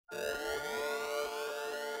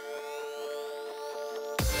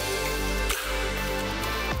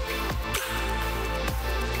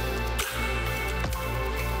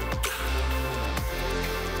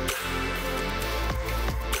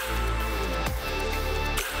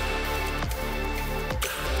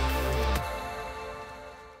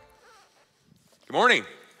Good morning.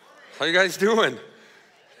 How you guys doing?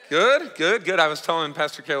 Good, good, good. I was telling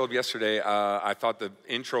Pastor Caleb yesterday, I thought the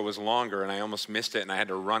intro was longer and I almost missed it and I had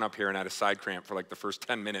to run up here and I had a side cramp for like the first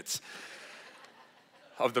 10 minutes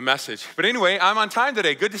of the message. But anyway, I'm on time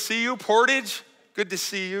today. Good to see you, Portage. Good to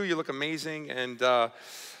see you. You look amazing. And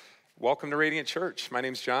welcome to Radiant Church. My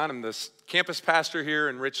name's John. I'm the campus pastor here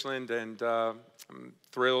in Richland, and I'm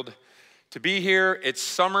thrilled to be here. It's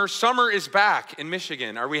summer. Summer is back in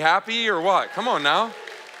Michigan. Are we happy or what? Come on now.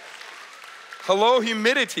 Hello,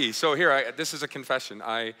 humidity. So here, this is a confession.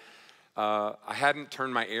 I hadn't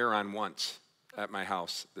turned my air on once at my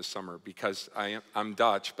house this summer because I'm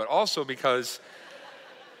Dutch, but also because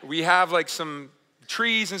we have like some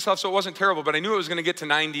trees and stuff, so it wasn't terrible, but I knew it was going to get to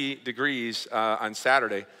 90 degrees on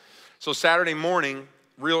Saturday. So Saturday morning,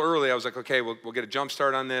 real early, I was like, okay, we'll get a jump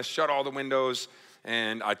start on this, shut all the windows,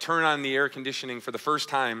 and I turn on the air conditioning for the first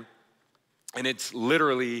time, and it's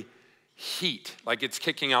literally heat, like it's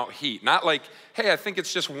kicking out heat. Not like, hey, I think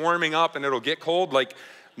it's just warming up and it'll get cold, like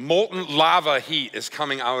molten lava heat is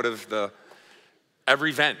coming out of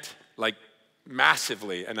every vent, like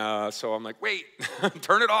massively. And so I'm like, wait,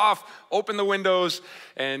 turn it off, open the windows,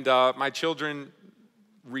 and my children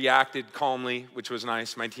reacted calmly, which was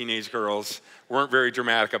nice. My teenage girls weren't very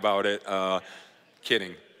dramatic about it.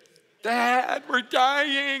 Kidding. Dad, we're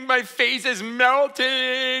dying. My face is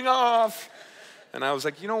melting off. And I was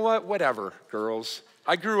like, you know what? Whatever, girls.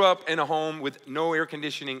 I grew up in a home with no air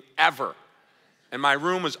conditioning ever. And my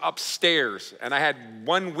room was upstairs. And I had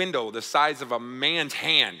one window the size of a man's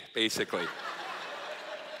hand, basically.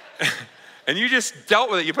 And you just dealt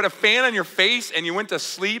with it. You put a fan on your face and you went to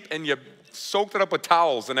sleep and you soaked it up with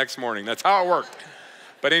towels the next morning. That's how it worked.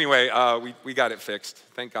 But anyway, we got it fixed.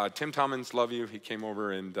 Thank God. Tim Tommins, love you. He came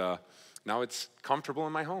over and now it's comfortable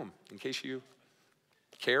in my home, in case you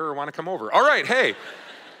care or want to come over. All right, hey,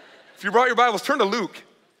 if you brought your Bibles, turn to Luke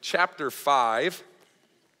chapter 5.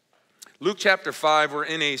 Luke chapter 5, we're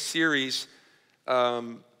in a series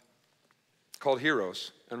called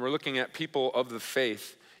Heroes, and we're looking at people of the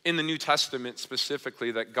faith in the New Testament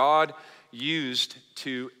specifically that God used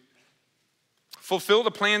to fulfill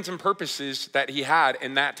the plans and purposes that he had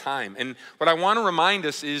in that time. And what I want to remind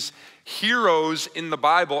us is heroes in the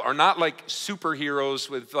Bible are not like superheroes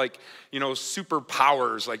with like,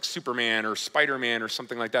 superpowers like Superman or Spider-Man or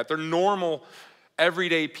something like that. They're normal,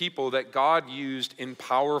 everyday people that God used in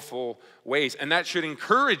powerful ways. And that should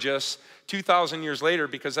encourage us 2,000 years later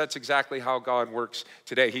because that's exactly how God works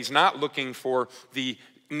today. He's not looking for the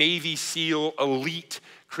Navy SEAL elite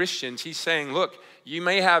Christians. He's saying, look, you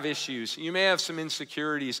may have issues. You may have some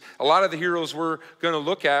insecurities. A lot of the heroes we're going to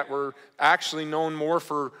look at were actually known more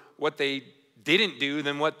for what they didn't do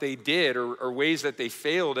than what they did, or ways that they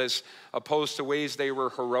failed as opposed to ways they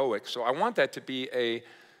were heroic. So I want that to be an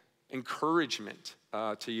encouragement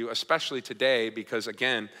to you, especially today, because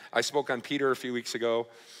again, I spoke on Peter a few weeks ago,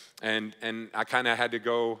 and I kind of had to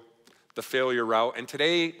go the failure route. And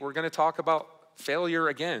today we're going to talk about failure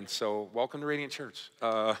again. So welcome to Radiant Church.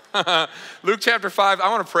 Luke chapter 5. I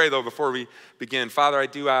want to pray though before we begin. Father, I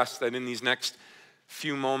do ask that in these next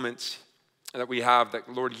few moments that we have,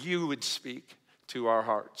 that Lord, you would speak to our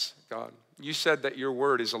hearts, God. You said that your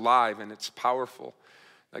word is alive and it's powerful.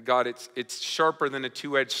 That God, it's sharper than a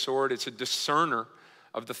two-edged sword. It's a discerner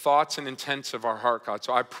of the thoughts and intents of our heart, God.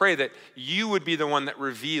 So I pray that you would be the one that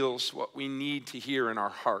reveals what we need to hear in our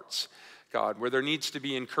hearts, God. Where there needs to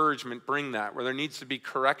be encouragement, bring that. Where there needs to be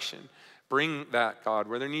correction, bring that, God.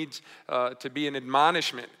 Where there needs to be an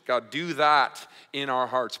admonishment, God, do that in our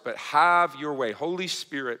hearts. But have your way. Holy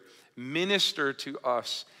Spirit, minister to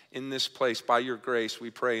us in this place by your grace, we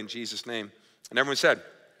pray in Jesus' name. And everyone said,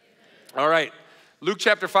 amen. All right. Luke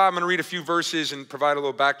chapter 5, I'm going to read a few verses and provide a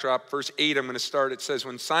little backdrop. Verse 8, I'm going to start. It says,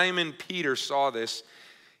 when Simon Peter saw this,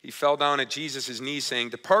 he fell down at Jesus' knees, saying,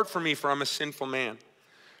 depart from me, for I'm a sinful man.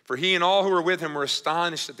 For he and all who were with him were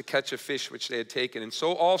astonished at the catch of fish which they had taken. And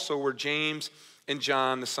so also were James and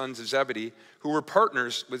John, the sons of Zebedee, who were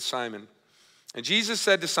partners with Simon. And Jesus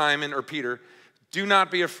said to Simon, or Peter, do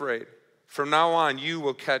not be afraid. From now on, you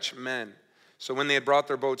will catch men. So when they had brought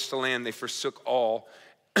their boats to land, they forsook all,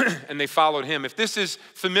 and they followed him. If this is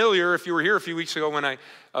familiar, if you were here a few weeks ago when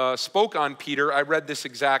I spoke on Peter, I read this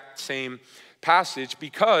exact same passage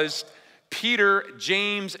because Peter,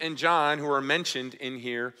 James, and John, who are mentioned in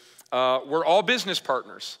here, were all business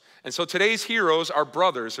partners. And so today's heroes are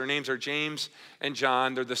brothers. Their names are James and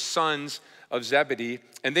John. They're the sons of Zebedee.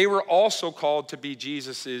 And they were also called to be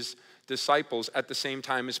Jesus's disciples at the same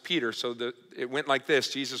time as Peter. So it went like this.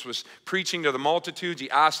 Jesus was preaching to the multitudes.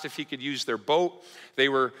 He asked if he could use their boat. They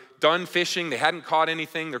were done fishing. They hadn't caught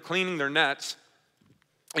anything. They're cleaning their nets.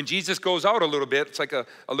 And Jesus goes out a little bit. It's like a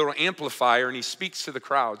little amplifier, and he speaks to the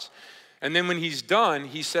crowds. And then when he's done,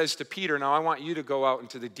 he says to Peter, now I want you to go out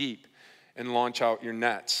into the deep and launch out your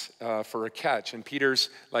nets for a catch. And Peter's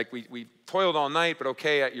like, we toiled all night, but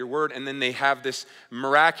okay, at your word. And then they have this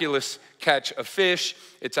miraculous catch of fish.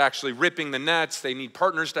 It's actually ripping the nets. They need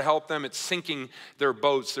partners to help them. It's sinking their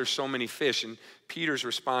boats. There's so many fish. And Peter's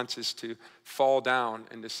response is to fall down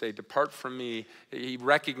and to say, depart from me. He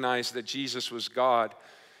recognized that Jesus was God.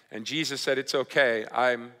 And Jesus said, it's okay.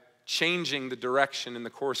 I'm changing the direction in the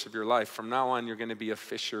course of your life. From now on, you're going to be a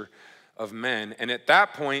fisher of men. And at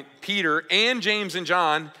that point, Peter and James and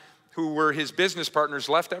John, who were his business partners,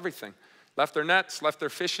 left everything. Left their nets, left their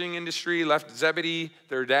fishing industry, left Zebedee,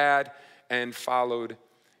 their dad, and followed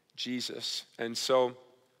Jesus. And so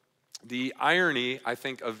the irony, I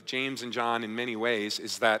think, of James and John in many ways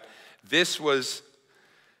is that this was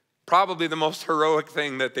probably the most heroic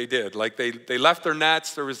thing that they did. Like they left their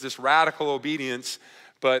nets, there was this radical obedience,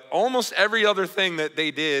 but almost every other thing that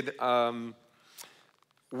they did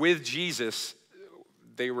with Jesus,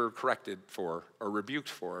 they were corrected for or rebuked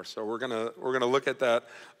for. So we're gonna look at that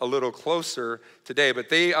a little closer today. But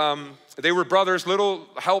they were brothers. Little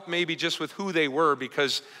help maybe just with who they were,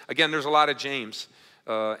 because again, there's a lot of James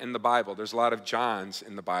in the Bible. There's a lot of Johns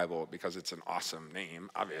in the Bible because it's an awesome name,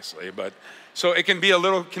 obviously. But so it can be a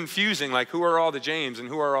little confusing, like who are all the James and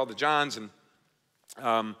who are all the Johns? And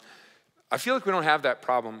I feel like we don't have that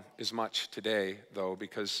problem as much today, though,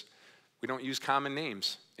 because we don't use common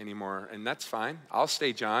names anymore, and that's fine. I'll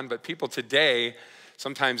stay John, but people today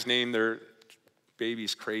sometimes name their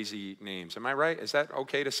babies crazy names. Am I right? Is that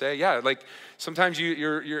okay to say? Yeah, like sometimes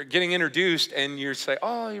you're getting introduced and you say,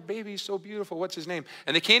 oh, your baby's so beautiful, what's his name?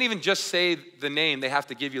 And they can't even just say the name. They have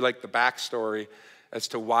to give you like the backstory as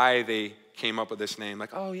to why they came up with this name.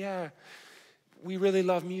 Like, oh yeah, we really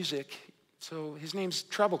love music, so his name's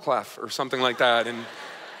Treble Clef or something like that. And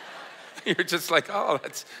you're just like, oh,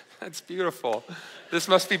 that's beautiful. This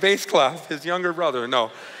must be Bass Clef, his younger brother.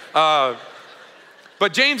 No.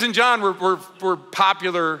 But James and John were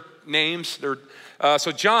popular names.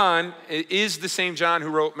 So John is the same John who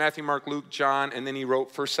wrote Matthew, Mark, Luke, John, and then he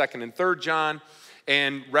wrote 1st, 2nd, and 3rd John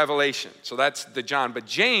and Revelation. So that's the John. But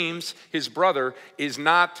James, his brother, is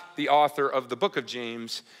not the author of the book of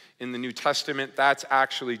James in the New Testament. That's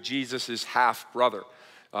actually Jesus' half-brother,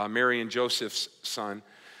 Mary and Joseph's son.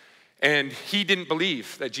 And he didn't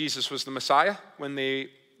believe that Jesus was the Messiah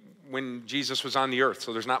when Jesus was on the earth.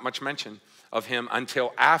 So there's not much mention of him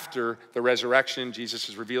until after the resurrection. Jesus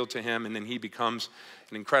is revealed to him, and then he becomes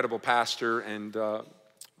an incredible pastor and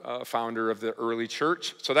founder of the early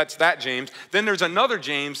church. So that's that James. Then there's another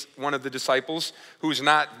James, one of the disciples, who's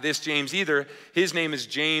not this James either. His name is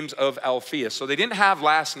James of Alphaeus. So they didn't have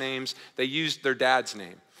last names. They used their dad's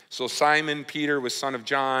name. So Simon Peter was son of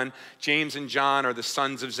John. James and John are the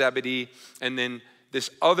sons of Zebedee. And then this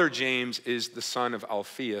other James is the son of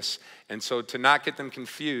Alphaeus. And so to not get them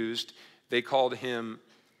confused, they called him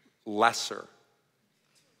lesser,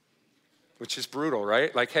 which is brutal,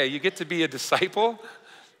 right? Like, hey, you get to be a disciple,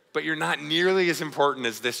 but you're not nearly as important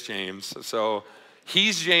as this James. So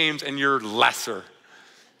he's James and you're lesser.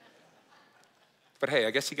 But hey,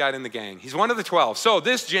 I guess he got in the gang. He's one of the 12. So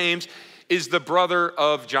this James is the brother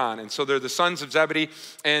of John. And so they're the sons of Zebedee.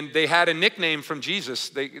 And they had a nickname from Jesus.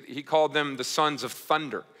 He called them the sons of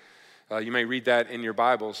thunder. You may read that in your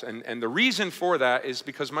Bibles. And the reason for that is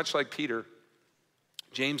because much like Peter,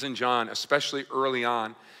 James and John, especially early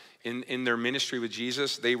on in their ministry with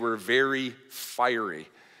Jesus, they were very fiery.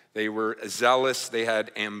 They were zealous. They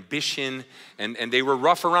had ambition. And they were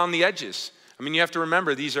rough around the edges. I mean, you have to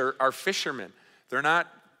remember, these are fishermen. They're not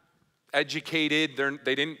educated.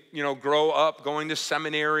 They didn't, grow up going to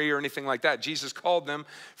seminary or anything like that. Jesus called them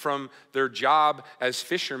from their job as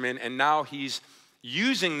fishermen, and now he's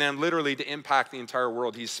using them literally to impact the entire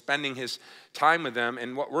world. He's spending his time with them,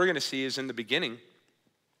 and what we're going to see is in the beginning,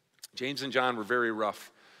 James and John were very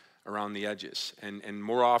rough around the edges, and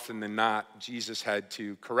more often than not, Jesus had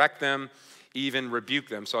to correct them, even rebuke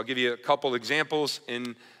them. So I'll give you a couple examples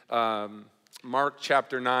in Mark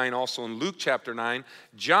chapter 9, also in Luke chapter 9.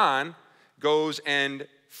 John goes and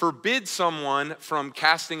forbids someone from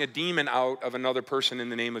casting a demon out of another person in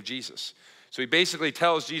the name of Jesus. So he basically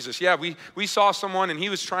tells Jesus, yeah, we saw someone and he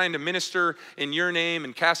was trying to minister in your name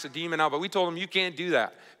and cast a demon out, but we told him you can't do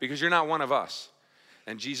that because you're not one of us.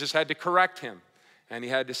 And Jesus had to correct him. And he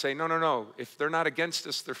had to say, no, if they're not against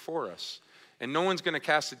us, they're for us. And no one's going to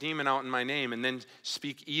cast a demon out in my name and then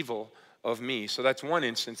speak evil of me. So that's one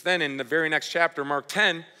instance. Then in the very next chapter, Mark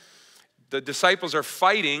 10, the disciples are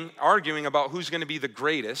fighting, arguing about who's going to be the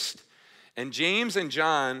greatest. And James and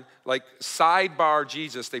John, like, sidebar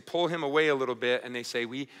Jesus. They pull him away a little bit and they say,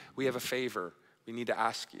 we have a favor we need to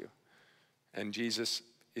ask you. And Jesus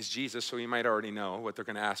is Jesus, so he might already know what they're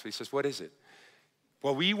going to ask. But he says, what is it?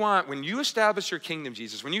 Well, we want, when you establish your kingdom,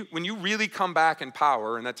 Jesus, when you really come back in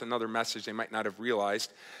power, and that's another message they might not have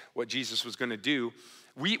realized what Jesus was going to do,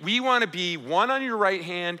 we want to be one on your right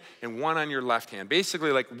hand and one on your left hand.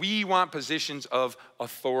 Basically, like, we want positions of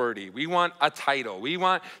authority. We want a title. We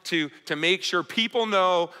want to make sure people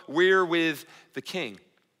know we're with the king.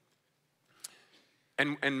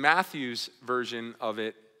 And Matthew's version of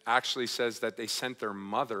it actually says that they sent their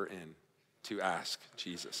mother in to ask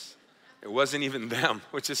Jesus. It wasn't even them,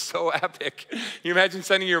 which is so epic. You imagine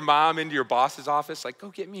sending your mom into your boss's office, like, go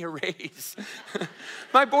get me a raise.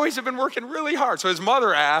 My boys have been working really hard. So his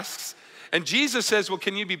mother asks, and Jesus says, well,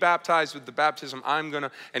 can you be baptized with the baptism I'm going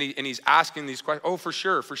to, and he's asking these questions. Oh, for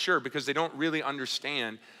sure, because they don't really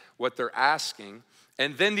understand what they're asking.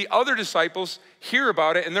 And then the other disciples hear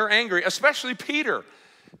about it, and they're angry, especially Peter,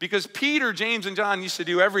 because Peter, James, and John used to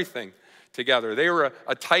do everything together. They were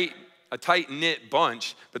a tight-knit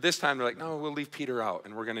bunch, but this time they're like, no, we'll leave Peter out,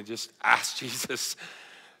 and we're going to just ask Jesus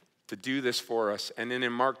to do this for us. And then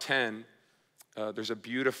in Mark 10, there's a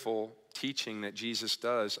beautiful teaching that Jesus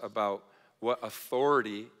does about what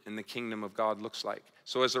authority in the kingdom of God looks like.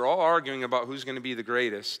 So as they're all arguing about who's going to be the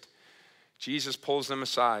greatest, Jesus pulls them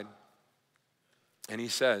aside, and he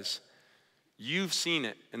says, you've seen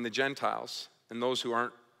it in the Gentiles and those who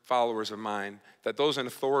aren't followers of mine, that those in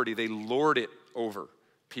authority, they lord it over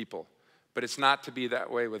people. But it's not to be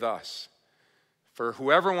that way with us. For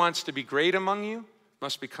whoever wants to be great among you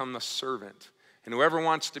must become a servant. And whoever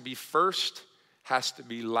wants to be first has to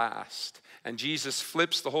be last. And Jesus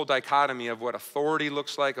flips the whole dichotomy of what authority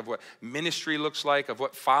looks like, of what ministry looks like, of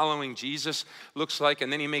what following Jesus looks like.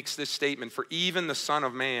 And then he makes this statement, for even the Son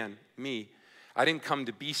of Man, me, I didn't come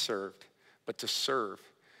to be served, but to serve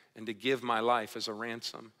and to give my life as a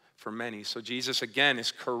ransom for many. So Jesus, again,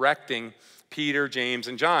 is correcting Peter, James,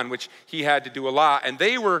 and John, which he had to do a lot. And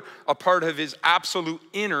they were a part of his absolute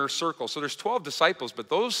inner circle. So there's 12 disciples, but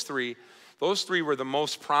those three were the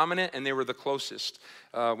most prominent, and they were the closest.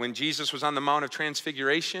 When Jesus was on the Mount of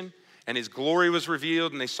Transfiguration and his glory was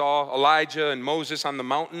revealed and they saw Elijah and Moses on the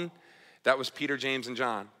mountain, that was Peter, James, and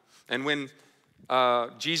John. And when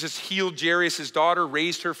Jesus healed Jairus' daughter,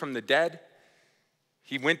 raised her from the dead,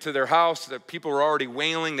 he went to their house. The people were already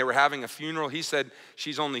wailing. They were having a funeral. He said,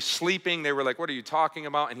 she's only sleeping. They were like, what are you talking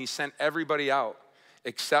about? And he sent everybody out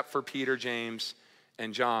except for Peter, James,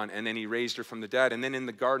 and John. And then he raised her from the dead. And then in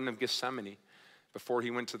the Garden of Gethsemane, before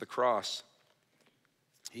he went to the cross,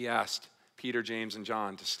 he asked Peter, James, and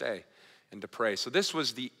John to stay and to pray. So this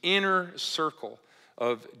was the inner circle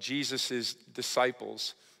of Jesus'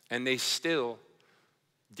 disciples. And they still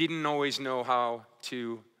didn't always know how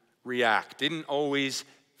to react, didn't always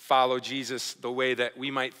follow Jesus the way that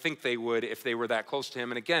we might think they would if they were that close to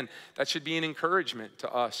him. And again, that should be an encouragement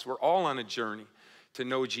to us. We're all on a journey to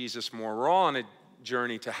know Jesus more. We're all on a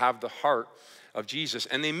journey to have the heart of Jesus.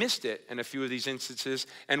 And they missed it in a few of these instances.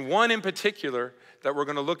 And one in particular that we're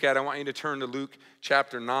going to look at, I want you to turn to Luke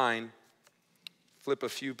chapter 9, flip a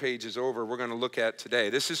few pages over, we're going to look at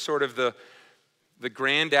today. This is sort of the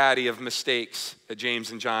granddaddy of mistakes that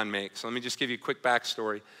James and John make. So let me just give you a quick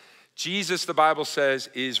backstory. Jesus, the Bible says,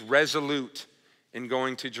 is resolute in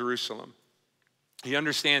going to Jerusalem. He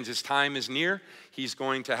understands his time is near. He's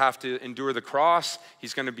going to have to endure the cross.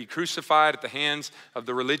 He's going to be crucified at the hands of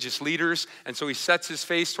the religious leaders. And so he sets his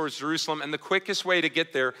face towards Jerusalem. And the quickest way to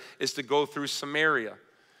get there is to go through Samaria.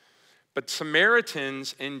 But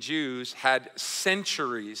Samaritans and Jews had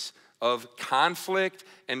centuries of conflict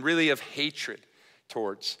and really of hatred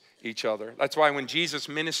towards each other. That's why when Jesus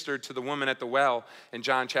ministered to the woman at the well in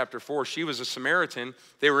John chapter 4, she was a Samaritan.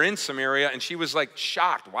 They were in Samaria, and she was like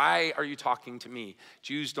shocked. Why are you talking to me?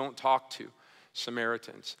 Jews don't talk to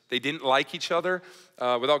Samaritans. They didn't like each other.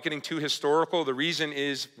 Without getting too historical, the reason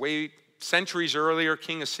is centuries earlier,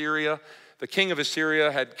 the king of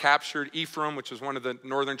Assyria had captured Ephraim, which was one of the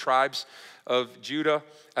northern tribes of Judah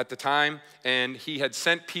at the time, and he had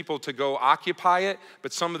sent people to go occupy it,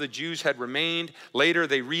 but some of the Jews had remained. Later,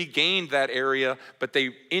 they regained that area, but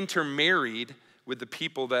they intermarried with the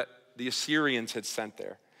people that the Assyrians had sent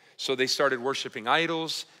there. So they started worshiping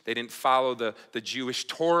idols. They didn't follow the Jewish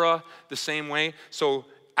Torah the same way. So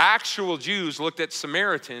actual Jews looked at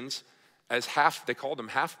Samaritans as they called them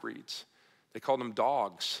half-breeds. They called them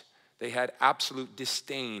dogs. They had absolute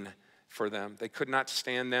disdain for them. They could not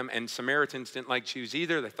stand them, and Samaritans didn't like Jews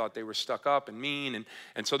either. They thought they were stuck up and mean,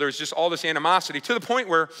 and so there's just all this animosity to the point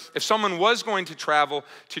where if someone was going to travel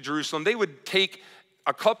to Jerusalem, they would take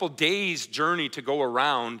a couple days' journey to go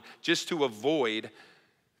around just to avoid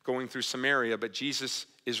going through Samaria, but Jesus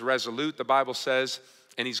is resolute, the Bible says,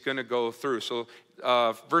 and he's going to go through. So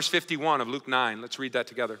verse 51 of Luke 9, let's read that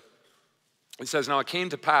together. It says, now it came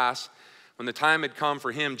to pass, when the time had come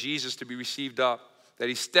for him, Jesus, to be received up, that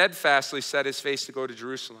he steadfastly set his face to go to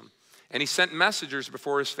Jerusalem. And he sent messengers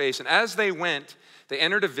before his face. And as they went, they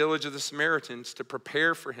entered a village of the Samaritans to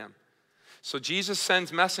prepare for him. So Jesus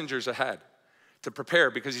sends messengers ahead to prepare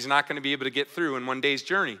because he's not going to be able to get through in one day's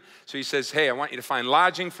journey. So he says, hey, I want you to find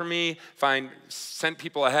lodging for me, send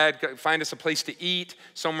people ahead, find us a place to eat,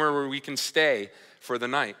 somewhere where we can stay for the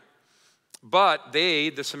night. But they,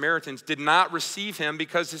 the Samaritans, did not receive him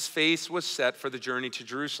because his face was set for the journey to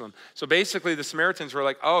Jerusalem. So basically the Samaritans were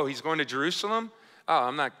like, oh, he's going to Jerusalem? Oh,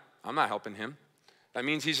 I'm not helping him. That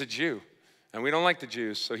means he's a Jew. And we don't like the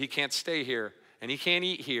Jews, so he can't stay here, and he can't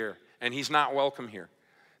eat here, and he's not welcome here.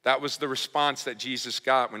 That was the response that Jesus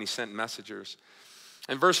got when he sent messengers.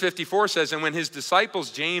 And verse 54 says, and when his disciples,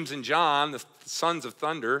 James and John, the sons of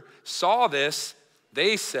thunder, saw this,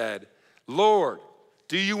 they said, Lord,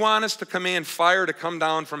 do you want us to command fire to come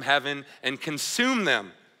down from heaven and consume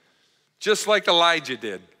them, just like Elijah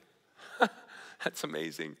did? That's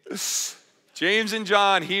amazing. James and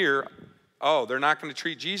John here, oh, they're not going to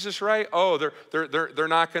treat Jesus right? Oh, they're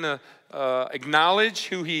not going to acknowledge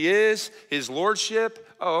who he is, his lordship?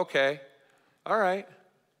 Oh, okay. All right.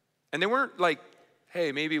 And they weren't like,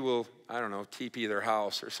 hey, maybe we'll, I don't know, TP their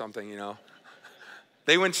house or something, you know.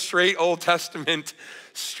 They went straight Old Testament,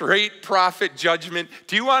 straight prophet judgment.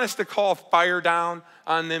 Do you want us to call fire down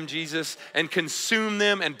on them, Jesus, and consume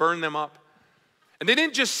them and burn them up? And they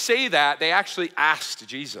didn't just say that, they actually asked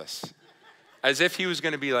Jesus, as if he was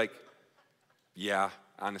going to be like, yeah,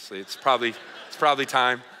 honestly, it's probably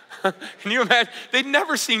time. Can you imagine? They'd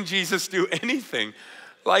never seen Jesus do anything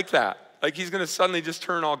like that. Like he's going to suddenly just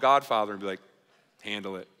turn all Godfather and be like,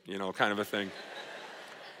 handle it, you know, kind of a thing.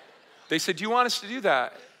 They said, do you want us to do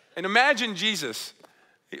that? And imagine Jesus.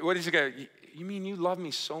 What is he going to, you mean you love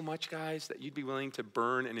me so much, guys, that you'd be willing to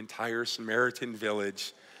burn an entire Samaritan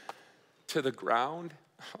village to the ground?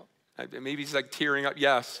 Maybe he's like tearing up.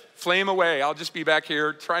 Yes, flame away. I'll just be back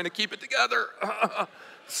here trying to keep it together.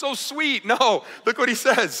 So sweet. No, look what he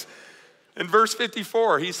says. In verse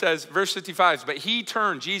 54, he says, verse 55, but he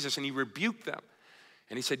turned, Jesus, and he rebuked them.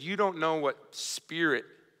 And he said, you don't know what spirit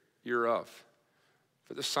you're of.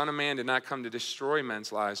 For the Son of Man did not come to destroy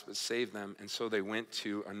men's lives, but save them. And so they went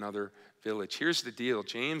to another village. Here's the deal.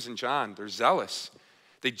 James and John, they're zealous.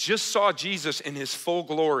 They just saw Jesus in his full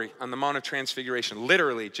glory on the Mount of Transfiguration,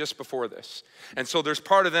 literally just before this. And so there's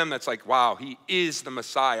part of them that's like, wow, he is the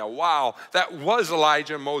Messiah. Wow, that was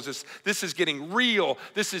Elijah and Moses. This is getting real.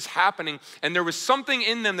 This is happening. And there was something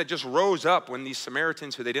in them that just rose up when these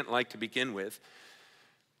Samaritans, who they didn't like to begin with,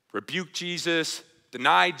 rebuked Jesus,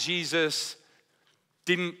 denied Jesus,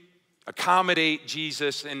 didn't accommodate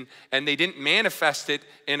Jesus, and they didn't manifest it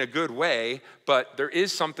in a good way. But there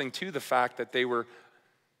is something to the fact that they were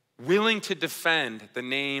willing to defend the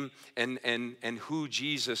name and who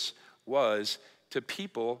Jesus was to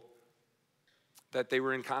people that they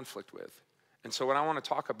were in conflict with. And so what I want to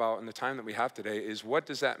talk about in the time that we have today is, what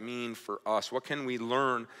does that mean for us? What can we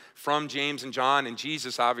learn from James and John and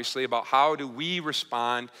Jesus, obviously, about how do we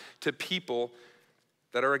respond to people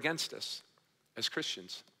that are against us as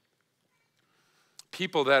Christians?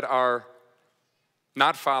 People that are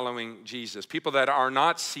not following Jesus, people that are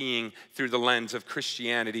not seeing through the lens of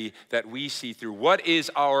Christianity that we see through. What is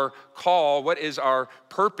our call? What is our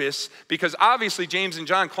purpose? Because obviously James and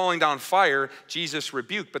John calling down fire, Jesus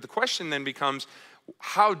rebuked. But the question then becomes,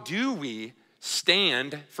 how do we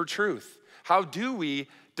stand for truth? How do we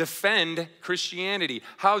defend Christianity?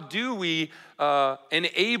 How do we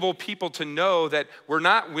enable people to know that we're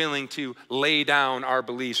not willing to lay down our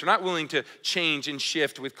beliefs? We're not willing to change and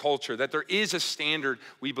shift with culture, that there is a standard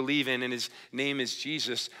we believe in, and his name is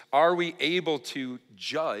Jesus. Are we able to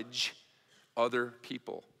judge other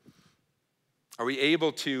people? Are we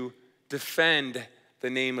able to defend the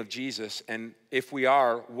name of Jesus? And if we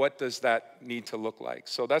are, what does that need to look like?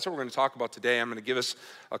 So that's what we're going to talk about today. I'm going to give us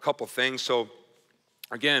a couple things. So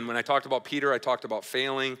again, when I talked about Peter, I talked about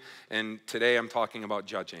failing, and today I'm talking about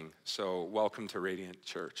judging. So welcome to Radiant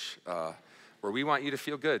Church, where we want you to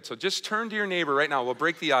feel good. So just turn to your neighbor right now. We'll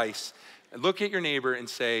break the ice. And look at your neighbor and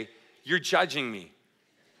say, you're judging me.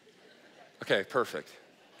 Okay, perfect.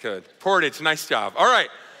 Good. Portage, nice job. All right.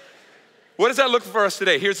 What does that look for us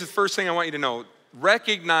today? Here's the first thing I want you to know.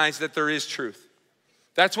 Recognize that there is truth.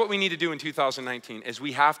 That's what we need to do in 2019, is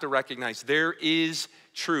we have to recognize there is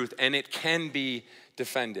truth, and it can be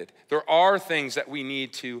defended. There are things that we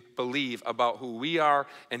need to believe about who we are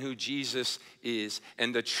and who Jesus is.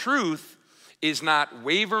 And the truth is not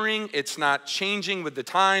wavering. It's not changing with the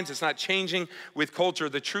times. It's not changing with culture.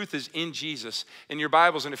 The truth is in Jesus. In your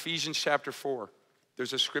Bibles, in Ephesians chapter 4,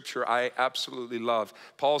 there's a scripture I absolutely love.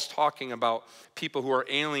 Paul's talking about people who are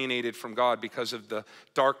alienated from God because of the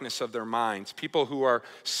darkness of their minds. People who are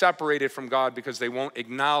separated from God because they won't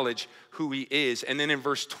acknowledge who he is. And then in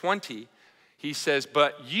verse 20, he says,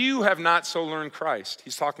 but you have not so learned Christ.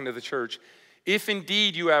 He's talking to the church. If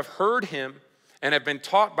indeed you have heard him and have been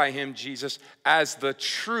taught by him, Jesus, as the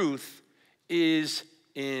truth is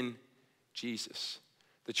in Jesus.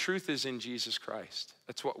 The truth is in Jesus Christ.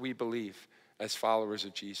 That's what we believe as followers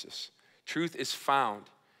of Jesus. Truth is found,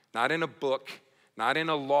 not in a book, not in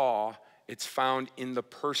a law. It's found in the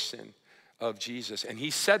person of Jesus. And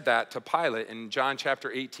he said that to Pilate in John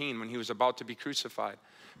chapter 18 when he was about to be crucified.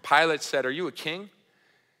 Pilate said, are you a king?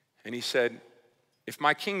 And he said, if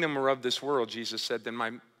my kingdom were of this world, Jesus said, then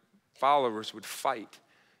my followers would fight.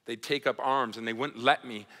 They'd take up arms and they wouldn't let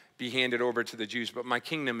me be handed over to the Jews, but my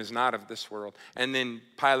kingdom is not of this world. And then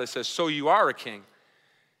Pilate says, so you are a king?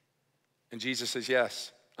 And Jesus says,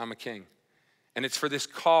 yes, I'm a king. And it's for this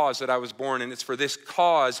cause that I was born, and it's for this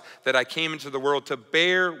cause that I came into the world, to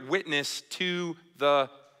bear witness to the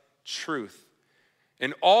truth.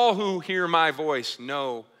 And all who hear my voice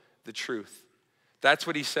know the truth. That's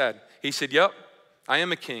what he said. He said, yep, I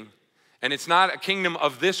am a king. And it's not a kingdom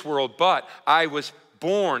of this world, but I was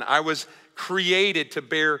born, I was created to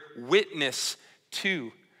bear witness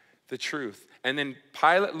to the truth. And then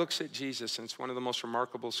Pilate looks at Jesus, and it's one of the most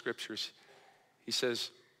remarkable scriptures. He says,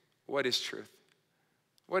 what is truth?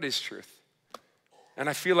 What is truth? And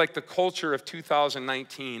I feel like the culture of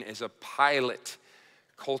 2019 is a Pilate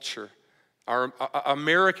culture. Our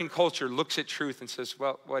American culture looks at truth and says,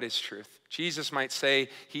 well, what is truth? Jesus might say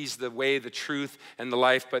he's the way, the truth, and the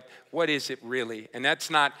life, but what is it really? And that's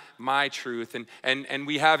not my truth. And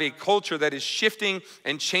we have a culture that is shifting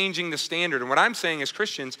and changing the standard. And what I'm saying as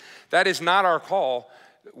Christians, that is not our call.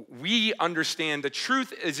 We understand the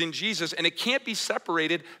truth is in Jesus, and it can't be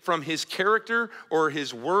separated from his character or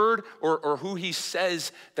his word or who he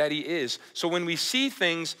says that he is. So when we see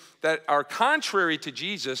things that are contrary to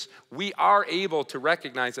Jesus, we are able to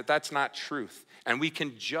recognize that that's not truth, and we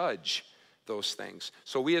can judge those things.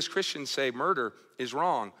 So we as Christians say murder is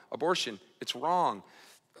wrong, abortion, it's wrong.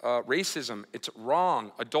 Racism, it's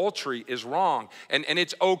wrong. Adultery is wrong. And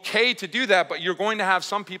it's okay to do that, but you're going to have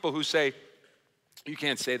some people who say, you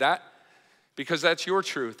can't say that because that's your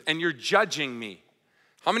truth and you're judging me.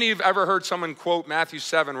 How many of you have ever heard someone quote Matthew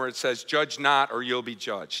 7 where it says, judge not or you'll be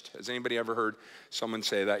judged? Has anybody ever heard someone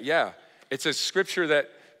say that? Yeah, it's a scripture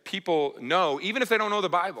that people know, even if they don't know the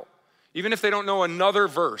Bible, even if they don't know another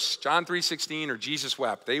verse, John 3:16 or Jesus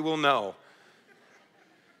wept, they will know.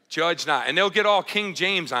 Judge not. And they'll get all King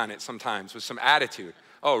James on it sometimes with some attitude.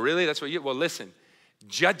 Oh, really? That's what you, well, listen,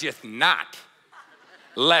 judgeth not,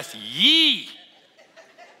 lest ye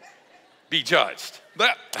be judged.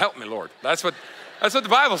 Help me, Lord. That's what the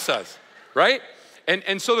Bible says, right?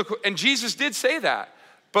 And Jesus did say that,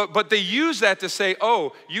 but they use that to say,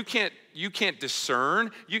 oh, you can't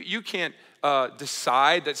discern, you can't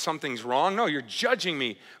decide that something's wrong. No, you're judging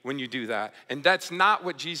me when you do that, and that's not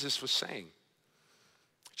what Jesus was saying.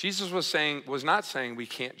 Jesus was not saying we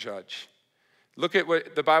can't judge. Look at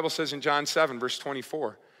what the Bible says in John 7, verse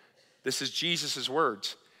 24. This is Jesus'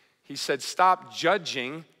 words. He said, stop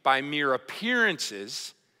judging by mere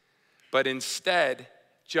appearances, but instead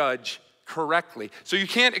judge correctly. So you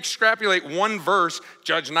can't extrapolate one verse,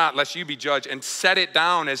 judge not lest you be judged, and set it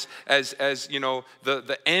down as you know,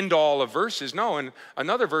 the end all of verses. No, in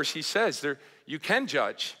another verse he says you can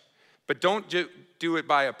judge, but don't do it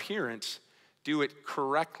by appearance, do it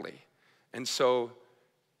correctly. And so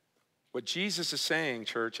what Jesus is saying,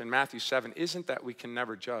 church, in Matthew 7 isn't that we can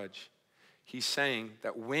never judge. He's saying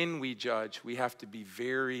that when we judge, we have to be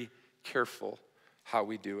very careful how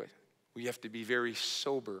we do it. We have to be very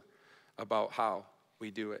sober about how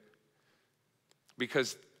we do it.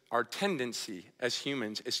 Because our tendency as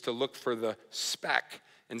humans is to look for the speck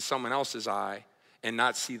in someone else's eye and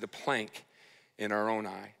not see the plank in our own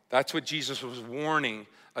eye. That's what Jesus was warning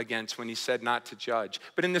against when he said not to judge.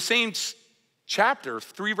 But in the same chapter,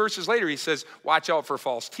 3 verses later, he says, watch out for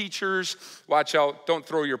false teachers. Watch out, don't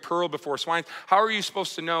throw your pearl before swine. How are you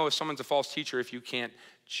supposed to know if someone's a false teacher if you can't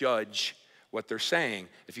judge what they're saying?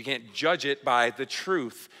 If you can't judge it by the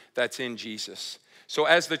truth that's in Jesus. So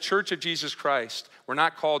as the church of Jesus Christ, we're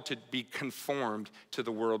not called to be conformed to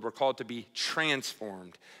the world. We're called to be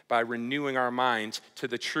transformed by renewing our minds to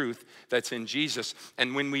the truth that's in Jesus.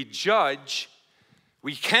 And when we judge,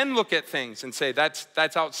 We can look at things and say that's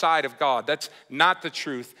outside of God. That's not the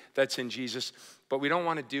truth that's in Jesus. But we don't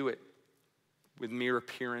want to do it with mere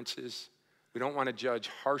appearances. We don't want to judge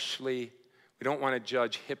harshly. We don't want to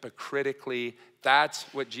judge hypocritically. That's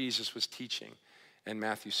what Jesus was teaching in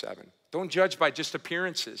Matthew 7. Don't judge by just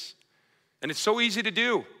appearances. And it's so easy to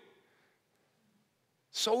do.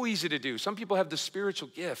 So easy to do. Some people have the spiritual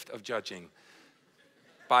gift of judging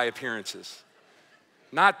by appearances.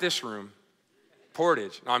 Not this room.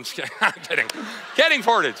 Portage. No, I'm just kidding. I'm kidding. Kidding,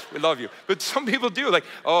 Portage. We love you. But some people do. Like,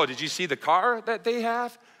 oh, did you see the car that they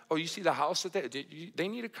have? Oh, you see the house that they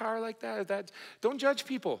need a car like that? Don't judge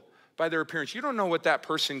people by their appearance. You don't know what that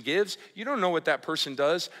person gives. You don't know what that person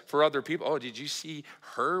does for other people. Oh, did you see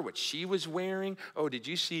her, what she was wearing? Oh, did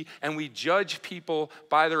you see? And we judge people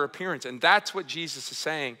by their appearance. And that's what Jesus is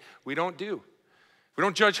saying we don't do. We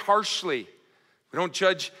don't judge harshly. We don't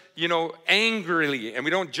judge, angrily, and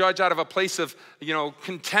we don't judge out of a place of,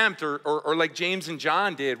 contempt or like James and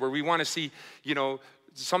John did, where we want to see,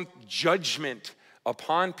 some judgment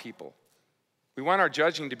upon people. We want our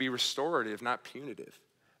judging to be restorative, not punitive,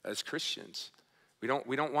 as Christians. We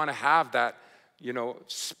don't want to have that,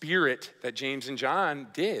 spirit that James and John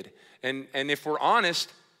did. And if we're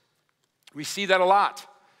honest, we see that a lot.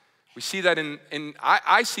 We see that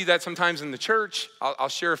I see that sometimes in the church. I'll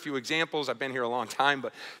share a few examples. I've been here a long time,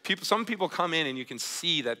 but some people come in and you can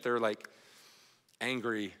see that they're like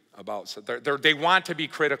angry about, so they want to be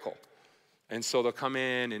critical. And so they'll come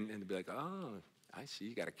in and they'll be like, oh, I see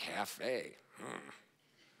you got a cafe.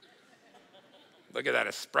 Look at that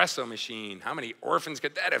espresso machine. How many orphans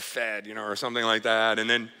could that have fed, or something like that. And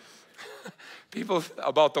then people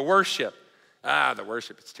about the worship. The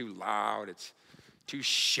worship, it's too loud. It's too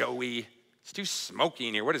showy. It's too smoky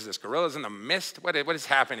in here. What is this, gorillas in the mist? What is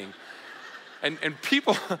happening? And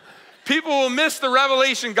people will miss the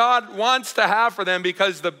revelation God wants to have for them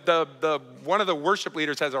because the one of the worship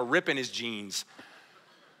leaders has a rip in his jeans.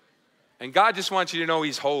 And God just wants you to know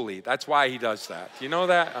he's holy. That's why he does that. Do you know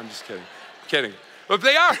that? I'm just kidding. But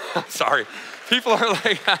they are. Sorry. People are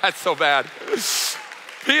like, that's so bad.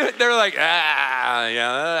 They're like,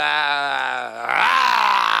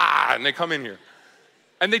 and they come in here.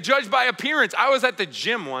 And they judge by appearance. I was at the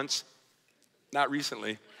gym once, not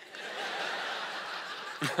recently,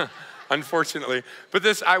 unfortunately.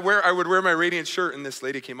 But I would wear my Radiant shirt, and this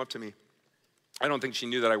lady came up to me. I don't think she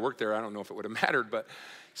knew that I worked there. I don't know if it would have mattered, but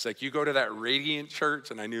it's like, you go to that Radiant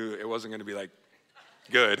church, and I knew it wasn't going to be like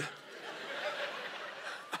good.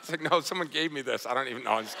 I was like, no, someone gave me this. I don't even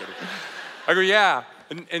know. I'm just kidding. I go, yeah.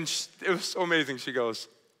 And it was so amazing. She goes,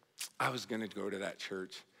 I was going to go to that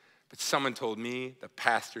church, but someone told me the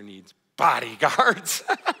pastor needs bodyguards.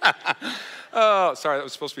 Oh, sorry, that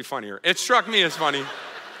was supposed to be funnier. It struck me as funny.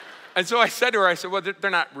 And so I said to her, well, they're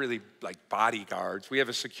not really like bodyguards. We have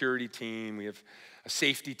a security team. We have a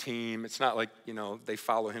safety team. It's not like, they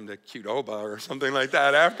follow him to Qdoba or something like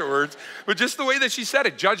that afterwards. But just the way that she said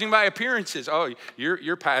it, judging by appearances. Oh,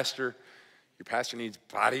 your pastor needs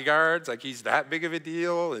bodyguards? Like he's that big of a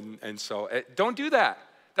deal? And so don't do that.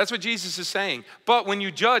 That's what Jesus is saying. But when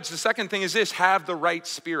you judge, the second thing is this: have the right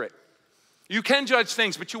spirit. You can judge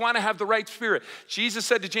things, but you want to have the right spirit. Jesus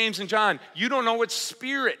said to James and John, you don't know what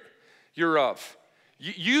spirit you're of.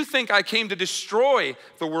 You think I came to destroy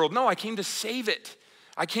the world. No, I came to save it.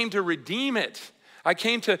 I came to redeem it. I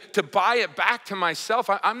came to buy it back to myself.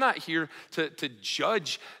 I'm not here to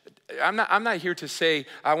judge. I'm not here to say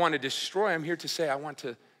I want to destroy. I'm here to say I want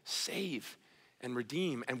to save and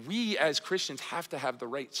redeem. And we as Christians have to have the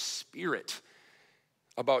right spirit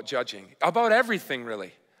about judging, about everything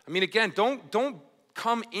really. I mean, again, don't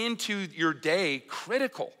come into your day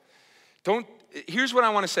critical. Here's what I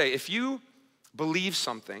want to say. If you believe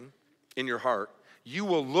something in your heart, you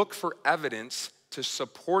will look for evidence to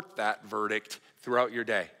support that verdict throughout your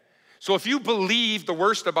day. So if you believe the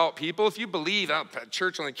worst about people, if you believe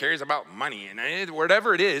church only cares about money and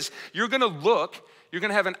whatever it is, you're going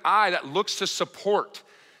to have an eye that looks to support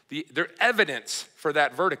their evidence for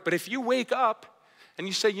that verdict. But if you wake up and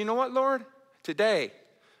you say, you know what, Lord, today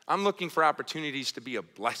I'm looking for opportunities to be a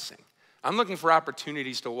blessing. I'm looking for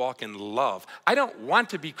opportunities to walk in love. I don't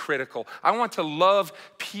want to be critical. I want to love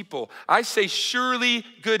people. I say, surely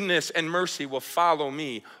goodness and mercy will follow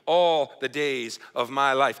me all the days of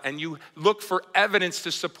my life. And you look for evidence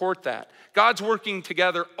to support that. God's working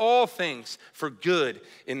together all things for good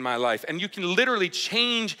in my life. And you can literally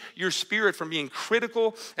change your spirit from being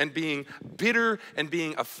critical and being bitter and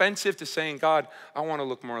being offensive to saying, God, I want to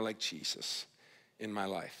look more like Jesus in my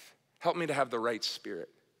life. Help me to have the right spirit.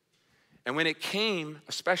 And when it came,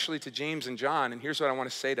 especially to James and John, and here's what I want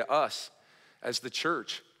to say to us as the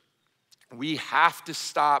church, We have to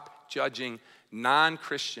stop judging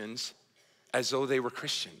non-Christians as though they were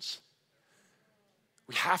Christians.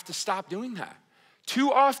 We have to stop doing that.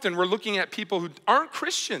 Too often we're looking at people who aren't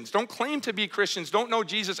Christians, don't claim to be Christians, don't know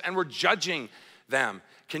Jesus, and we're judging them.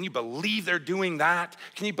 Can you believe they're doing that?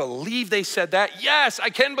 Can you believe they said that? Yes, I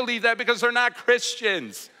can believe that because they're not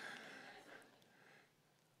Christians.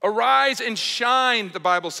 Arise and shine, the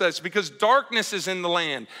Bible says, because darkness is in the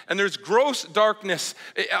land, and there's gross darkness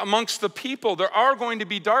amongst the people. There are going to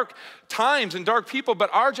be dark times and dark people, but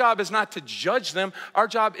our job is not to judge them. Our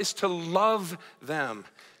job is to love them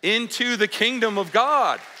into the kingdom of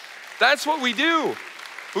God. That's what we do.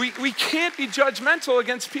 We can't be judgmental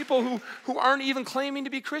against people who aren't even claiming to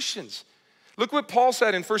be Christians. Look what Paul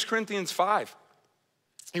said in 1 Corinthians 5.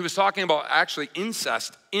 He was talking about actually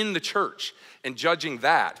incest in the church and judging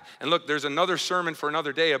that. And look, there's another sermon for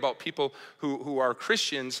another day about people who are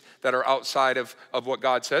Christians that are outside of what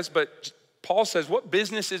God says. But Paul says, what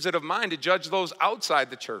business is it of mine to judge those outside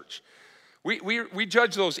the church? We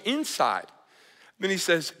judge those inside. Then he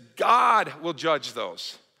says, God will judge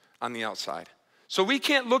those on the outside. So we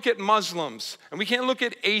can't look at Muslims and we can't look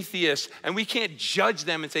at atheists and we can't judge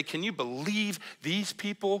them and say, can you believe these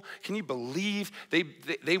people? Can you believe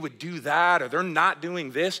they would do that, or they're not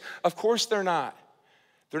doing this? Of course they're not.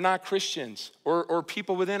 They're not Christians or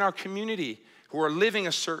people within our community who are living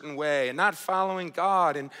a certain way and not following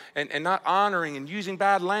God and not honoring and using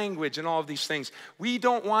bad language and all of these things. We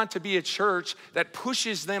don't want to be a church that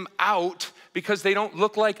pushes them out because they don't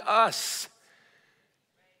look like us.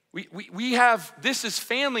 We have, this is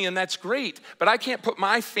family and that's great, but I can't put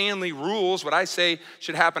my family rules, what I say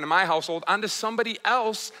should happen in my household, onto somebody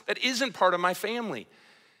else that isn't part of my family.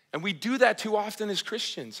 And we do that too often as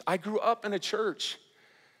Christians. I grew up in a church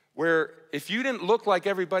where if you didn't look like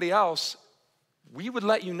everybody else, we would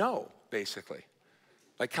let you know, basically.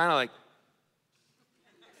 Like kind of like,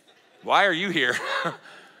 why are you here?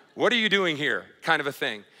 What are you doing here? Kind of a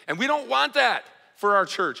thing. And we don't want that for our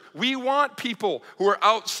church. We want people who are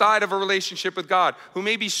outside of a relationship with God, who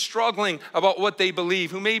may be struggling about what they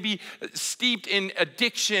believe, who may be steeped in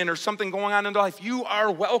addiction or something going on in their life. You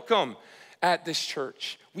are welcome at this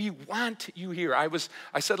church. We want you here.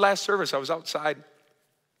 I said last service, I was outside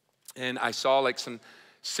and I saw like some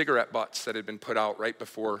cigarette butts that had been put out right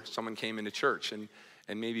before someone came into church, and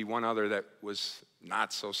maybe one other that was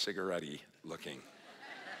not so cigarette-y looking.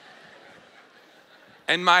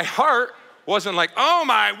 And my heart wasn't like, oh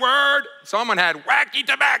my word, someone had wacky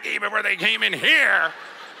tobacco before they came in here.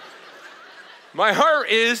 My heart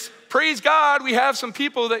is, praise God, we have some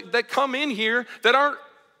people that come in here that aren't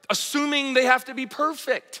assuming they have to be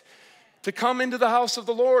perfect to come into the house of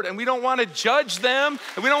the Lord. And we don't want to judge them,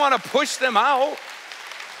 and we don't want to push them out.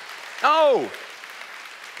 No.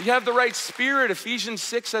 We have the right spirit. Ephesians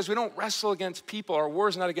 6 says we don't wrestle against people. Our war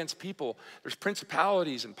is not against people. There's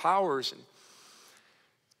principalities and powers and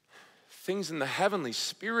things in the heavenly,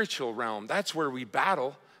 spiritual realm. That's where we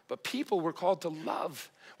battle. But people we're called to love.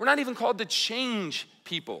 We're not even called to change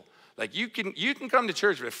people. Like you can come to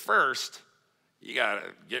church, but first you gotta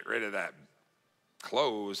get rid of that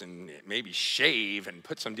clothes and maybe shave and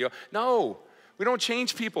put some deal. No, we don't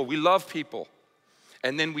change people. We love people.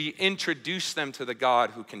 And then we introduce them to the God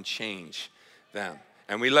who can change them.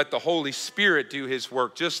 And we let the Holy Spirit do his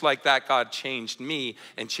work. Just like that God changed me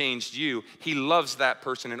and changed you. He loves that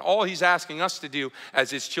person. And all he's asking us to do as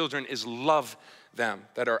his children is love them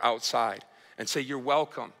that are outside. And say, you're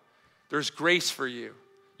welcome. There's grace for you.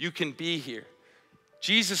 You can be here.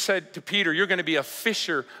 Jesus said to Peter, you're going to be a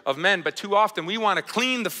fisher of men. But too often we want to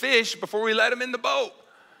clean the fish before we let them in the boat.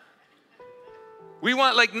 We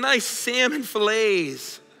want like nice salmon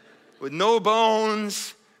fillets with no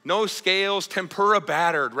bones, no scales, tempura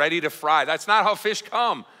battered, ready to fry. That's not how fish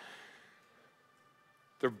come.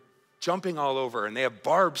 They're jumping all over and they have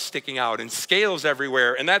barbs sticking out and scales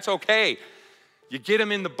everywhere, and that's okay. You get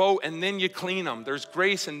them in the boat and then you clean them. There's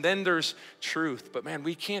grace and then there's truth. But man,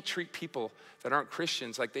 we can't treat people that aren't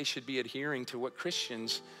Christians like they should be adhering to what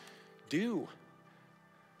Christians do.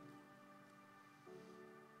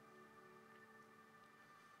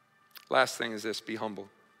 Last thing is this, be humble.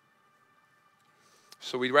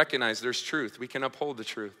 So we recognize there's truth. We can uphold the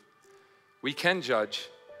truth. We can judge,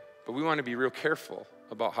 but we want to be real careful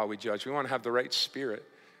about how we judge. We want to have the right spirit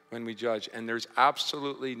when we judge. And there's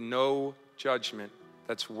absolutely no judgment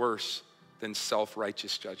that's worse than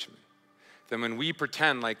self-righteous judgment. Then when we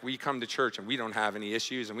pretend like we come to church and we don't have any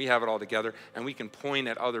issues and we have it all together and we can point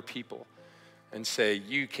at other people and say,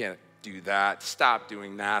 you can't do that, stop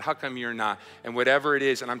doing that, how come you're not? And whatever it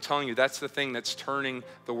is, and I'm telling you, that's the thing that's turning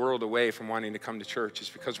the world away from wanting to come to church, is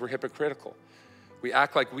because we're hypocritical. We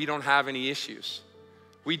act like we don't have any issues.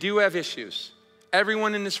 We do have issues.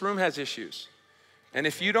 Everyone in this room has issues. And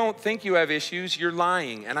if you don't think you have issues, you're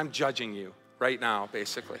lying, and I'm judging you right now,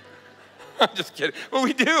 basically. I'm just kidding. But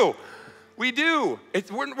we do. We do.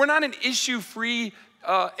 We're not an issue-free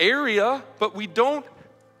area, but we don't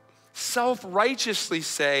self-righteously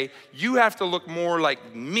say, you have to look more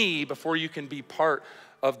like me before you can be part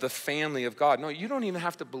of the family of God. No, you don't even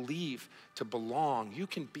have to believe to belong. You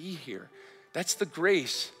can be here. That's the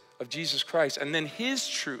grace of Jesus Christ. And then his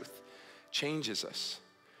truth changes us.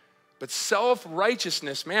 But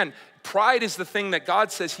self-righteousness, man, pride is the thing that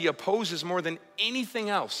God says he opposes more than anything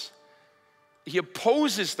else. He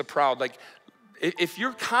opposes the proud. Like, if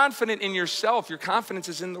you're confident in yourself, your confidence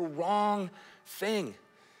is in the wrong thing.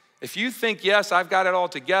 If you think, yes, I've got it all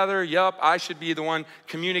together, yup, I should be the one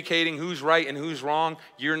communicating who's right and who's wrong,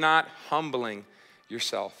 you're not humbling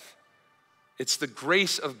yourself. It's the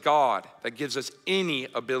grace of God that gives us any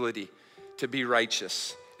ability to be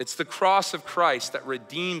righteous. It's the cross of Christ that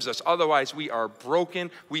redeems us. Otherwise, we are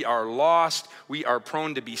broken, we are lost, we are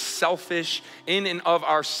prone to be selfish in and of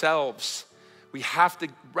ourselves. We have to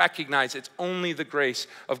recognize it's only the grace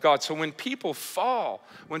of God. So when people fall,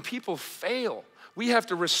 when people fail, we have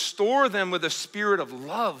to restore them with a spirit of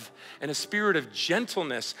love and a spirit of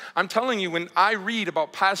gentleness. I'm telling you, when I read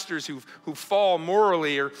about pastors who fall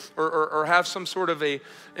morally or have some sort of a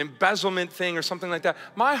embezzlement thing or something like that,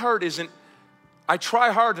 my heart isn't, I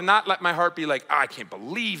try hard to not let my heart be like, oh, I can't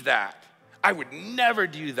believe that. I would never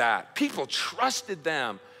do that. People trusted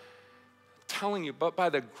them. I'm telling you, but by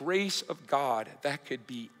the grace of God, that could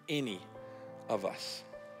be any of us.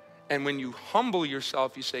 And when you humble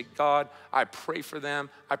yourself, you say, God, I pray for them.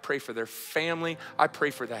 I pray for their family. I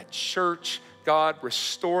pray for that church. God,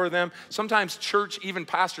 restore them. Sometimes church, even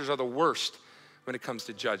pastors, are the worst when it comes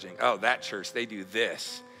to judging. Oh, that church, they do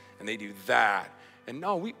this and they do that. And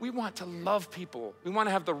no, we want to love people. We want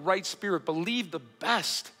to have the right spirit, believe the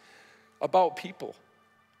best about people,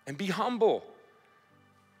 and be humble.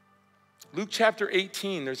 Luke chapter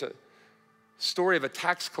 18, there's a story of a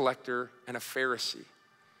tax collector and a Pharisee.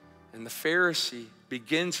 And the Pharisee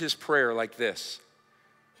begins his prayer like this.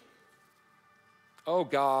 Oh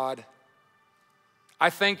God, I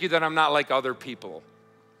thank you that I'm not like other people.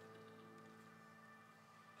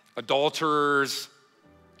 Adulterers,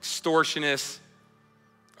 extortionists,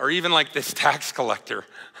 or even like this tax collector.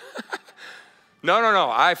 No,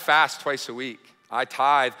 I fast twice a week. I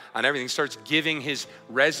tithe on everything. He starts giving his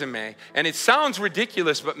resume. And it sounds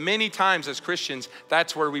ridiculous, but many times as Christians,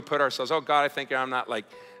 that's where we put ourselves. Oh God, I think I'm not like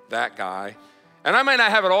that guy. And I might not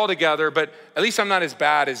have it all together, but at least I'm not as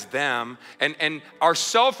bad as them. And our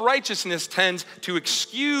self-righteousness tends to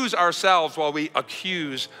excuse ourselves while we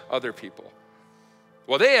accuse other people.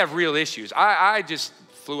 Well, they have real issues. I just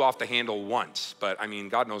flew off the handle once, but I mean,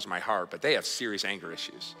 God knows my heart, but they have serious anger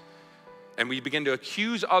issues. And we begin to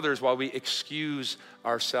accuse others while we excuse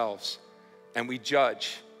ourselves. And we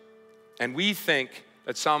judge. And we think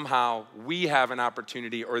that somehow we have an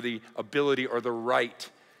opportunity or the ability or the right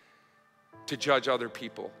to judge other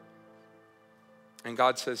people. And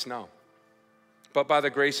God says no. But by the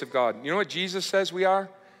grace of God. You know what Jesus says we are?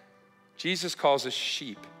 Jesus calls us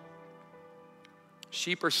sheep.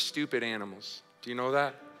 Sheep are stupid animals. Do you know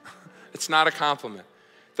that? It's not a compliment.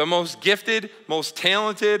 The most gifted, most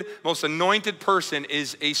talented, most anointed person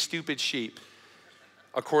is a stupid sheep,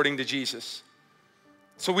 according to Jesus.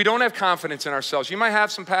 So we don't have confidence in ourselves. You might have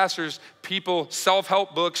some pastors, people,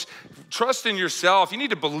 self-help books. Trust in yourself. You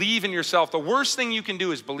need to believe in yourself. The worst thing you can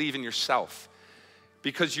do is believe in yourself,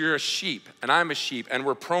 because you're a sheep and I'm a sheep and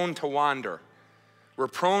we're prone to wander. We're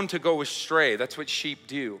prone to go astray. That's what sheep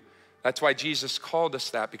do. That's why Jesus called us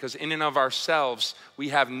that, because in and of ourselves, we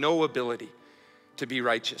have no ability to be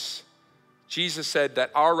righteous. Jesus said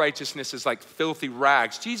that our righteousness is like filthy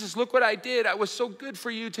rags. Jesus, look what I did. I was so good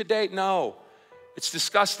for you today. No. It's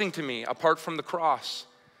disgusting to me apart from the cross.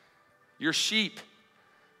 You're sheep.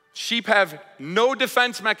 Sheep have no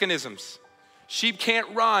defense mechanisms. Sheep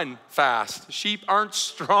can't run fast. Sheep aren't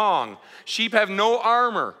strong. Sheep have no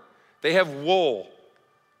armor. They have wool.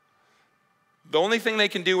 The only thing they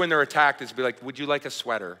can do when they're attacked is be like, would you like a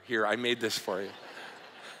sweater? Here, I made this for you.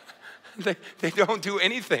 They don't do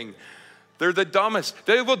anything. They're the dumbest.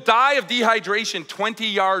 They will die of dehydration 20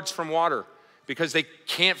 yards from water because they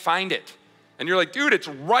can't find it. And you're like, dude, it's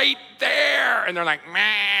right there. And they're like,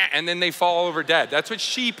 meh, and then they fall over dead. That's what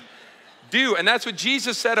sheep do. And that's what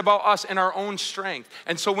Jesus said about us in our own strength.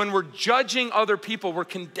 And so when we're judging other people, we're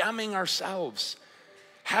condemning ourselves.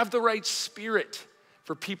 Have the right spirit.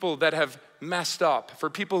 for people that have messed up, for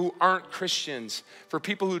people who aren't Christians, for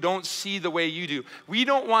people who don't see the way you do. We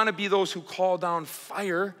don't want to be those who call down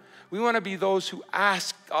fire. We want to be those who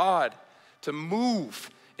ask God to move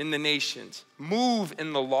in the nations, move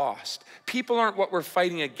in the lost. People aren't what we're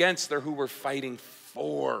fighting against, they're who we're fighting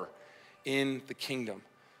for in the kingdom.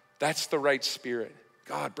 That's the right spirit.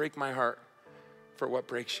 God, break my heart for what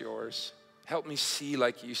breaks yours. Help me see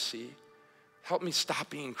like you see. Help me stop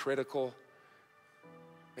being critical.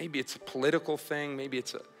 Maybe it's a political thing. Maybe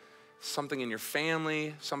it's something in your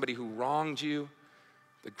family, somebody who wronged you.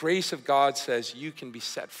 The grace of God says you can be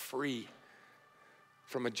set free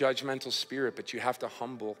from a judgmental spirit, but you have to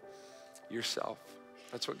humble yourself.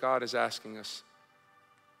 That's what God is asking us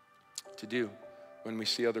to do when we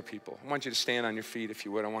see other people. I want you to stand on your feet if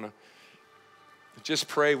you would. I want to just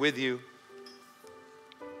pray with you.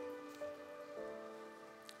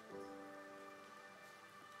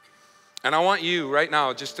 And I want you right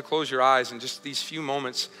now just to close your eyes and just these few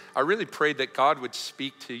moments. I really prayed that God would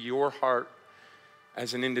speak to your heart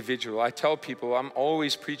as an individual. I tell people I'm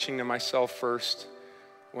always preaching to myself first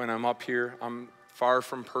when I'm up here. I'm far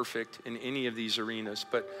from perfect in any of these arenas.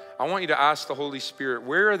 But I want you to ask the Holy Spirit,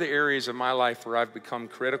 where are the areas of my life where I've become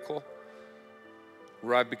critical,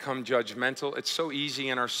 where I've become judgmental? It's so easy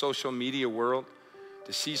in our social media world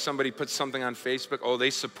to see somebody put something on Facebook. Oh,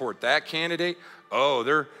 they support that candidate. Oh,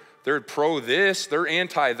 they're pro this, they're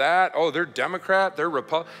anti that. Oh, they're Democrat, they're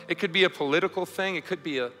Republican. It could be a political thing. It could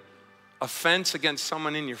be an offense against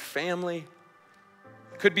someone in your family.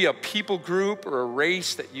 It could be a people group or a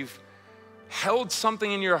race that you've held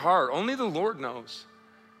something in your heart. Only the Lord knows.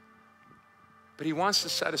 But he wants to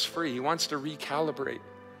set us free. He wants to recalibrate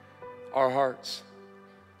our hearts.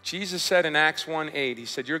 Jesus said in Acts 1:8, he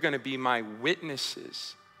said, you're going to be my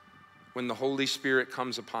witnesses when the Holy Spirit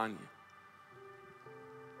comes upon you.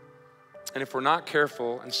 And if we're not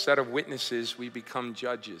careful, instead of witnesses, we become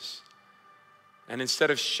judges. And instead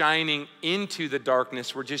of shining into the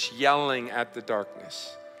darkness, we're just yelling at the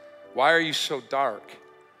darkness. Why are you so dark?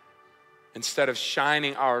 Instead of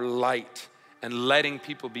shining our light and letting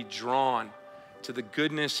people be drawn to the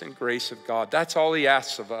goodness and grace of God. That's all he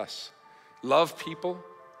asks of us. Love people.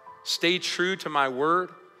 Stay true to my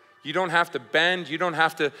word. You don't have to bend. You don't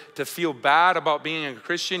have to feel bad about being a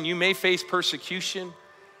Christian. You may face persecution.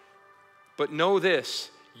 But know this,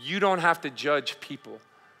 you don't have to judge people.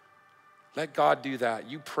 Let God do that.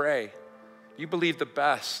 You pray. You believe the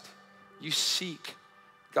best. You seek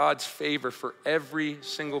God's favor for every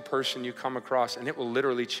single person you come across, and it will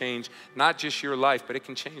literally change not just your life, but it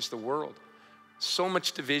can change the world. So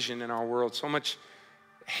much division in our world, so much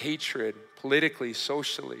hatred, politically,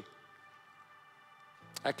 socially,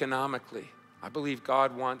 economically. I believe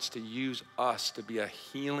God wants to use us to be a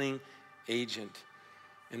healing agent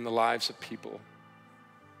in the lives of people.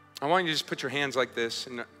 I want you to just put your hands like this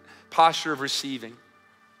in a posture of receiving.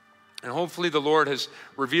 And hopefully the Lord has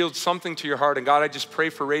revealed something to your heart. And God, I just pray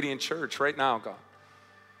for Radiant Church right now, God.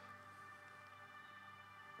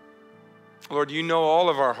 Lord, you know all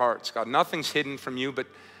of our hearts, God. Nothing's hidden from you, but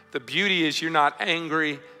the beauty is you're not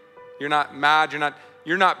angry, you're not mad,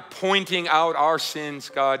 you're not pointing out our sins,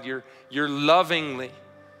 God. You're lovingly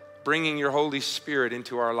bringing your Holy Spirit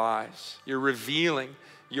into our lives. You're revealing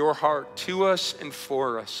your heart to us and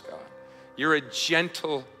for us, God. You're a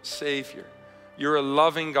gentle Savior. You're a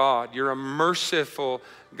loving God. You're a merciful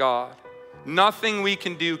God. Nothing we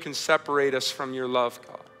can do can separate us from your love,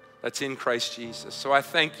 God. That's in Christ Jesus. So I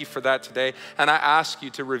thank you for that today. And I ask you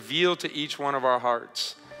to reveal to each one of our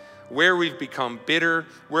hearts where we've become bitter,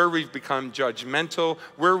 where we've become judgmental,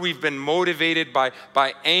 where we've been motivated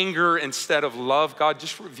by anger instead of love. God,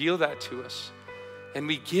 just reveal that to us. And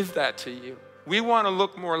we give that to you. We want to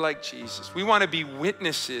look more like Jesus. We want to be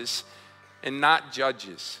witnesses and not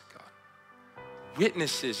judges, God.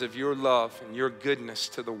 Witnesses of your love and your goodness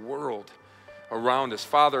to the world around us.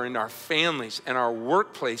 Father, in our families and our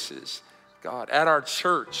workplaces, God, at our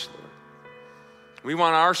church, Lord. We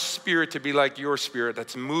want our spirit to be like your spirit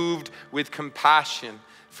that's moved with compassion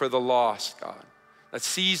for the lost, God. That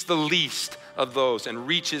sees the least of those and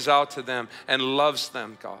reaches out to them and loves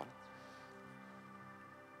them, God.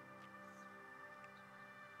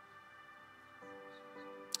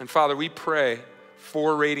 And Father, we pray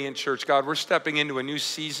for Radiant Church. God, we're stepping into a new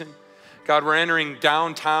season. God, we're entering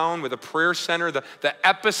downtown with a prayer center. The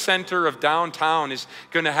epicenter of downtown is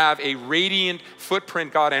going to have a radiant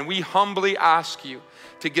footprint, God, and we humbly ask you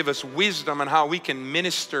to give us wisdom on how we can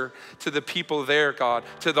minister to the people there, God,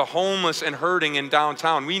 to the homeless and hurting in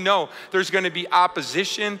downtown. We know there's going to be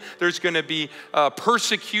opposition. There's going to be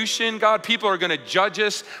persecution, God. People are going to judge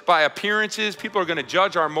us by appearances. People are going to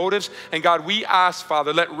judge our motives. And God, we ask,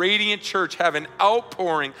 Father, let Radiant Church have an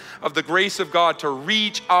outpouring of the grace of God to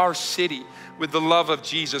reach our city with the love of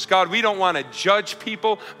Jesus. God, we don't want to judge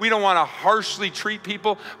people. We don't want to harshly treat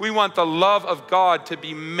people. We want the love of God to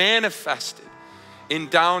be manifested in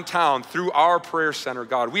downtown through our prayer center,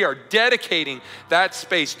 God. We are dedicating that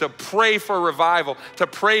space to pray for revival, to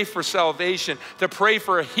pray for salvation, to pray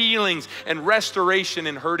for healings and restoration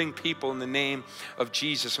in hurting people in the name of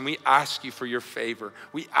Jesus. And we ask you for your favor.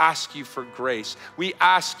 We ask you for grace. We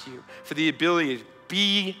ask you for the ability to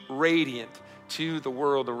be radiant to the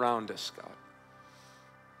world around us, God.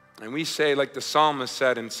 And we say, like the psalmist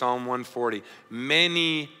said in Psalm 140,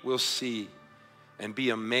 many will see and be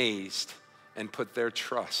amazed and put their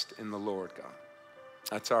trust in the Lord, God.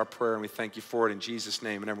 That's our prayer, and we thank you for it in Jesus'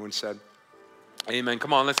 name. And everyone said, amen.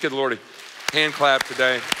 Come on, let's give the Lord a hand clap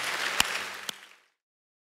today.